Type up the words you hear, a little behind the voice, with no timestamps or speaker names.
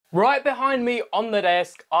Right behind me on the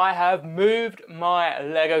desk, I have moved my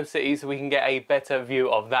Lego city so we can get a better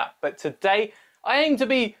view of that. But today, I aim to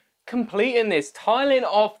be completing this, tiling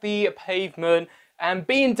off the pavement and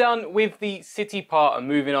being done with the city part and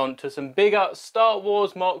moving on to some bigger Star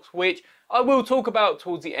Wars MOCs, which I will talk about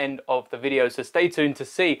towards the end of the video. So stay tuned to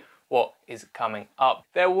see what is coming up.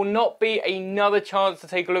 There will not be another chance to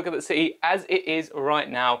take a look at the city as it is right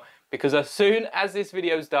now, because as soon as this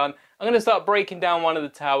video is done, I'm going to start breaking down one of the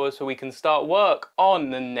towers so we can start work on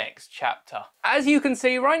the next chapter. As you can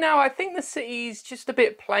see right now, I think the city's just a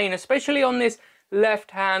bit plain, especially on this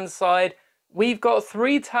left-hand side. We've got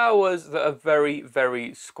three towers that are very,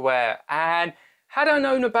 very square. And had I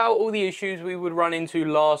known about all the issues we would run into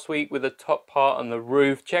last week with the top part and the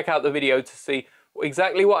roof, check out the video to see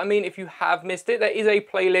exactly what I mean. If you have missed it, there is a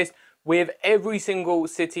playlist with every single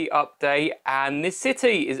city update, and this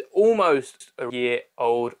city is almost a year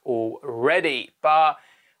old already, but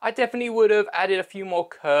I definitely would have added a few more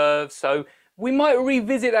curves, so we might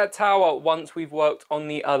revisit that tower once we've worked on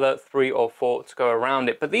the other 3 or 4 to go around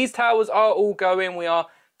it. But these towers are all going. We are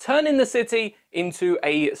turning the city into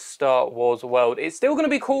a Star Wars world. It's still going to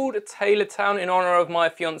be called Taylor Town in honor of my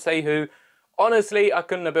fiance, who honestly I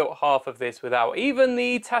couldn't have built half of this without. Even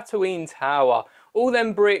the Tatooine Tower, all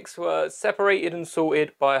them bricks were separated and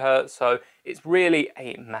sorted by her, so it's really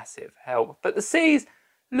a massive help. But the city's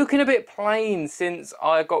looking a bit plain since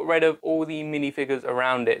I got rid of all the minifigures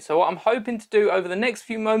around it. So what I'm hoping to do over the next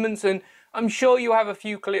few moments, and I'm sure you'll have a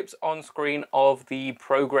few clips on screen of the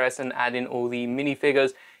progress and adding all the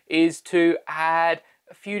minifigures, is to add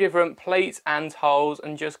a few different plates and tiles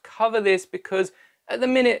and just cover this, because at the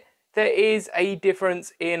minute there is a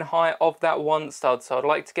difference in height of that one stud. So I'd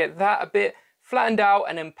like to get that a bit flattened out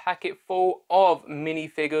and then pack it full of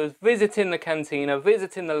minifigures, visiting the cantina,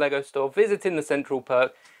 visiting the Lego store, visiting the Central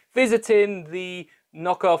Perk, visiting the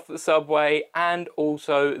knockoff subway, and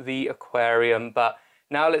also the aquarium. But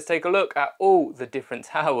now let's take a look at all the different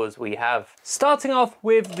towers we have. Starting off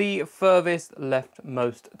with the furthest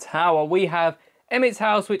leftmost tower, we have Emmett's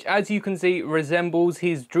house, which as you can see resembles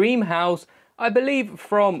his dream house, I believe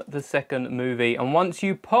from the second movie. And once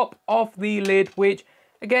you pop off the lid, which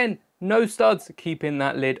again, no studs keeping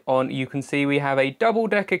that lid on, you can see we have a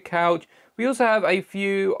double-decker couch. We also have a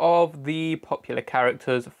few of the popular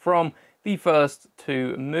characters from the first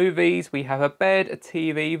 2 movies. We have a bed, a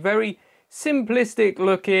TV, very simplistic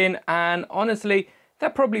looking, and honestly,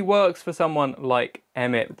 that probably works for someone like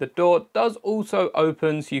Emmett. The door does also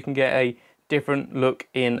open so you can get a different look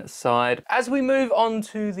inside. As we move on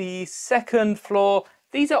to the second floor,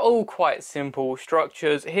 these are all quite simple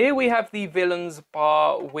structures. Here we have the villain's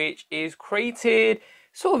bar, which is created,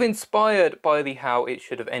 sort of inspired by the How It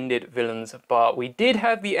Should Have Ended villain's bar. We did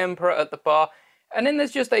have the Emperor at the bar, and then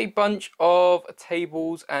there's just a bunch of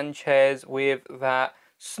tables and chairs with that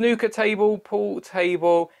snooker table, pool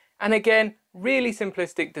table, and again, really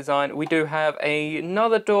simplistic design. We do have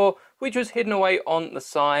another door, which was hidden away on the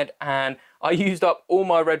side, and I used up all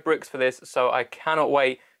my red bricks for this, so I cannot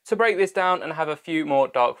wait to break this down and have a few more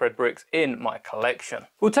dark red bricks in my collection.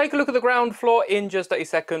 We'll take a look at the ground floor in just a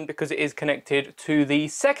second, because it is connected to the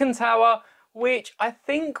second tower, which I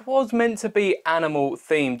think was meant to be animal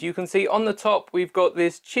themed. You can see on the top we've got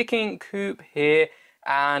this chicken coop here,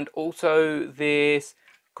 and also this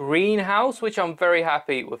greenhouse, which I'm very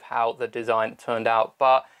happy with how the design turned out,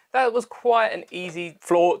 but that was quite an easy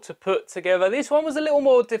floor to put together. This one was a little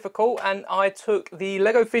more difficult, and I took the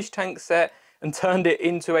Lego fish tank set and turned it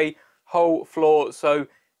into a whole floor. So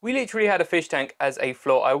we literally had a fish tank as a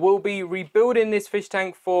floor. I will be rebuilding this fish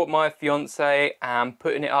tank for my fiance and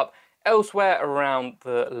putting it up elsewhere around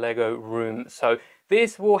the Lego room. So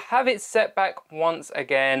this will have its setback once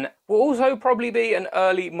again. Will also probably be an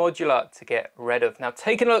early modular to get rid of. Now,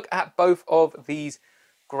 taking a look at both of these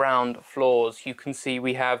ground floors, you can see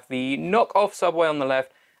we have the knockoff subway on the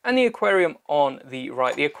left and the aquarium on the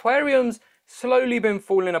right. The aquarium's slowly been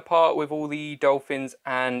falling apart with all the dolphins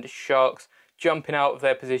and sharks jumping out of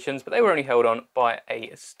their positions, but they were only held on by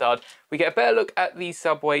a stud. We get a better look at the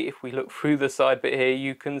subway if we look through the side bit here.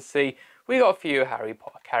 You can see we got a few Harry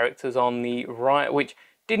Potter characters on the right, which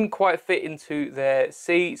didn't quite fit into their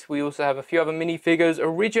seats. We also have a few other minifigures.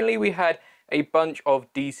 Originally, we had a bunch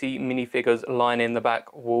of DC minifigures lining the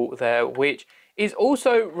back wall there, which is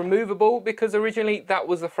also removable, because originally that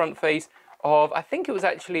was the front face of, I think it was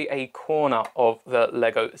actually a corner of the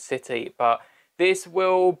Lego city, but this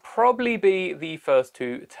will probably be the first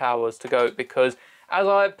 2 towers to go, because as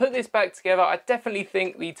I put this back together, I definitely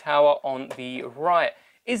think the tower on the right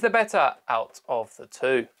is the better out of the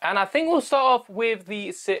two. And I think we'll start off with the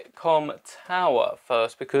sitcom tower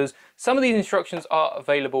first, because some of these instructions are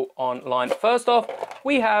available online. First off,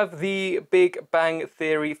 we have the Big Bang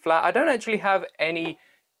Theory flat. I don't actually have any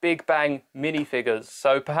Big Bang minifigures,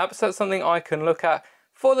 so perhaps that's something I can look at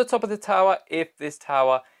for the top of the tower if this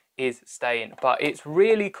tower is staying. But it's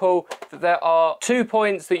really cool that there are 2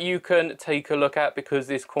 points that you can take a look at, because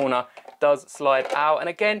this corner does slide out. And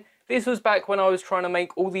again, this was back when I was trying to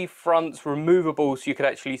make all the fronts removable so you could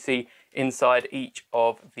actually see inside each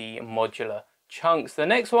of the modular chunks. The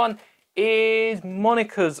next one is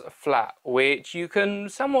Monica's flat, which you can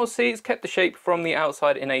somewhat see it's kept the shape from the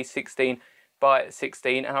outside in a 16 by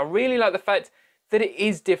 16, and I really like the fact that it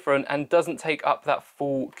is different and doesn't take up that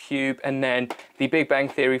full cube. And then the Big Bang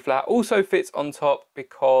Theory flat also fits on top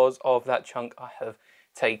because of that chunk I have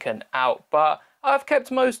taken out. But I've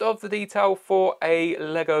kept most of the detail for a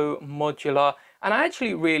Lego modular, and I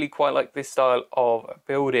actually really quite like this style of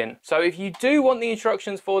building. So if you do want the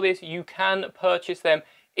instructions for this, you can purchase them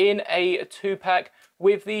in a 2-pack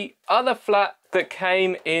with the other flat that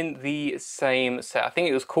came in the same set. I think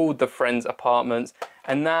it was called the Friends Apartments,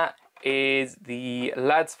 and that is the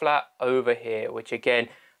lads flat over here, which again,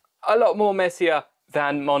 a lot more messier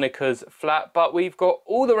than Monica's flat, but we've got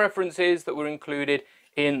all the references that were included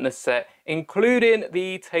in the set, including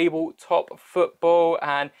the tabletop football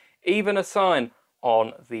and even a sign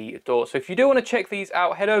on the door. So if you do want to check these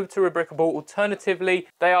out, head over to Rebrickable. Alternatively,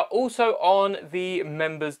 they are also on the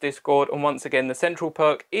members Discord, and once again, the central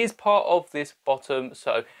perk is part of this bottom.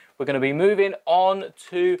 So we're going to be moving on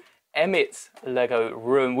to Emmett's Lego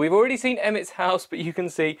room. We've already seen Emmett's house, but you can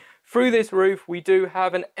see through this roof we do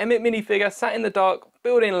have an Emmett minifigure sat in the dark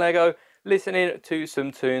building Lego, listening to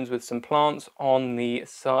some tunes with some plants on the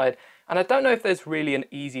side. And I don't know if there's really an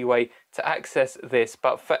easy way to access this,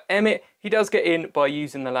 but for Emmett, he does get in by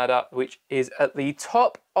using the ladder, which is at the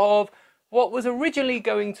top of what was originally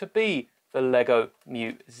going to be the Lego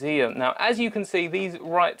Museum. Now, as you can see, these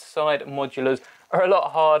right side modulars are a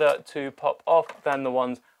lot harder to pop off than the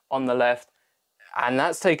ones on the left, and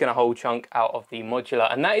that's taken a whole chunk out of the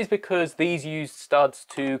modular, and that is because these use studs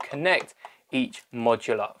to connect each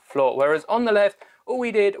modular floor, whereas on the left all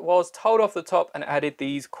we did was told off the top and added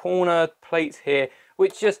these corner plates here,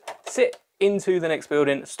 which just sit into the next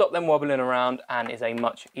building, stop them wobbling around, and is a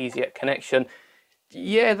much easier connection.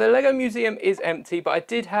 Yeah, the Lego Museum is empty, but I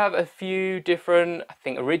did have a few different, I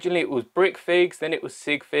think originally it was brick figs, then it was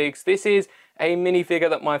sig figs. This is a minifigure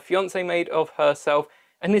that my fiance made of herself,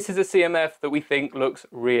 and this is a CMF that we think looks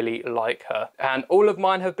really like her. And all of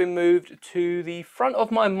mine have been moved to the front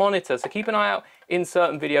of my monitor, so keep an eye out in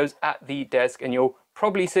certain videos at the desk and you'll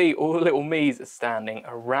probably see all the little me's standing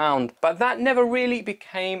around. But that never really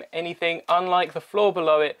became anything, unlike the floor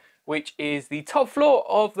below it, which is the top floor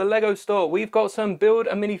of the Lego store. We've got some build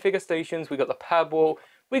a minifigure stations, we've got the pad wall,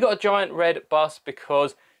 we got a giant red bus,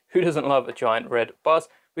 because who doesn't love a giant red bus?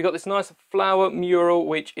 We got this nice flower mural,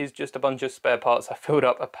 which is just a bunch of spare parts I filled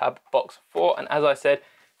up a pad box for. And as I said,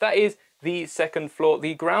 that is the second floor.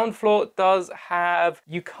 The ground floor does have,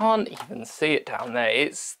 you can't even see it down there,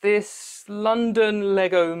 it's this London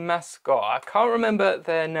Lego mascot. I can't remember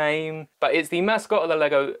their name, but it's the mascot of the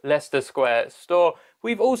Lego Leicester Square store.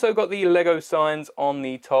 We've also got the Lego signs on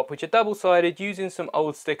the top, which are double-sided, using some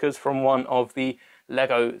old stickers from one of the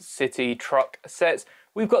Lego City truck sets.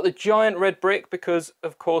 We've got the giant red brick, because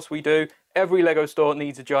of course we do. Every Lego store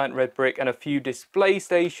needs a giant red brick, and a few display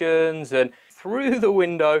stations, and through the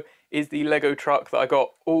window is the Lego truck that I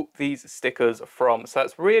got all these stickers from. So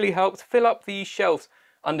that's really helped fill up the shelves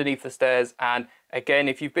underneath the stairs. And again,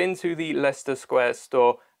 if you've been to the Leicester Square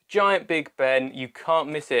store, giant Big Ben, you can't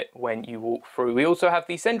miss it when you walk through. We also have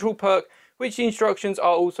the central perk, which the instructions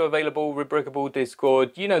are also available, Rebrickable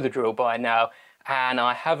Discord, you know the drill by now. And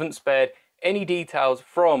I haven't spared any details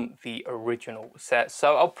from the original set,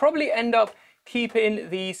 so I'll probably end up keeping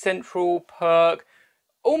the central perk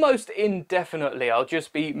almost indefinitely. I'll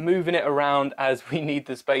just be moving it around as we need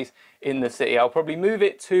the space in the city. I'll probably move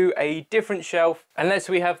it to a different shelf unless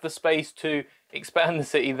we have the space to expand the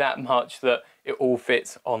city that much that it all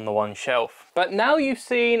fits on the one shelf. But now you've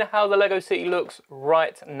seen how the Lego City looks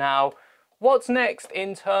right now, what's next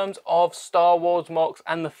in terms of Star Wars MOCs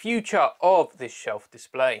and the future of this shelf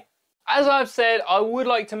display? As I've said, I would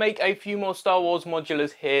like to make a few more Star Wars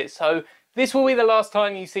modulars here, so this will be the last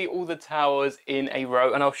time you see all the towers in a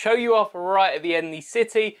row, and I'll show you off right at the end the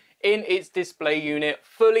city in its display unit,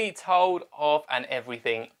 fully told off and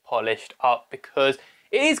everything polished up, because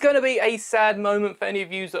it is going to be a sad moment for any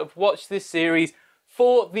of you that have watched this series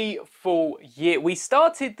for the full year. We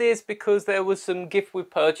started this because there was some gift with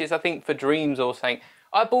purchase, I think for Dreams or something,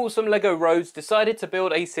 I bought some Lego roads, decided to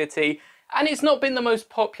build a city, and it's not been the most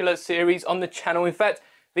popular series on the channel. In fact,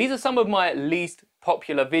 these are some of my least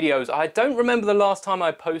popular videos. I don't remember the last time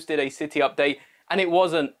I posted a city update and it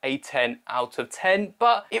wasn't a 10 out of 10,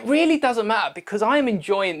 but it really doesn't matter because I am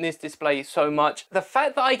enjoying this display so much. The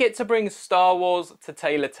fact that I get to bring Star Wars to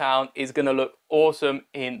Taylortown is gonna look awesome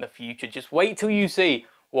in the future. Just wait till you see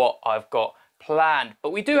what I've got planned.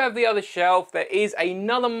 But we do have the other shelf. There is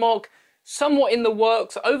another MOC somewhat in the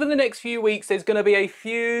works. Over the next few weeks, there's gonna be a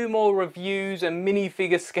few more reviews and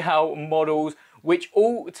minifigure scale models, which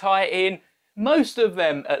all tie in, most of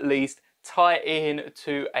them at least, tie in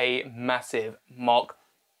to a massive MOC.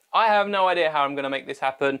 I have no idea how I'm going to make this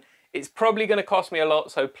happen. It's probably going to cost me a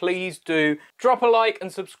lot, so please do drop a like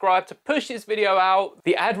and subscribe to push this video out.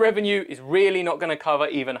 The ad revenue is really not going to cover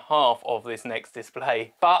even half of this next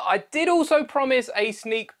display. But I did also promise a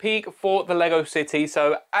sneak peek for the Lego City,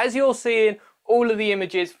 so as you're seeing all of the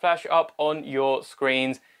images flash up on your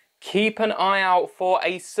screens, keep an eye out for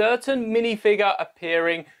a certain minifigure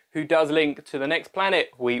appearing who does link to the next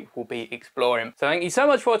planet we will be exploring. So thank you so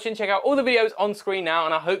much for watching. Check out all the videos on screen now,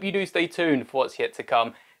 and I hope you do stay tuned for what's yet to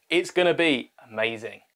come. It's gonna be amazing.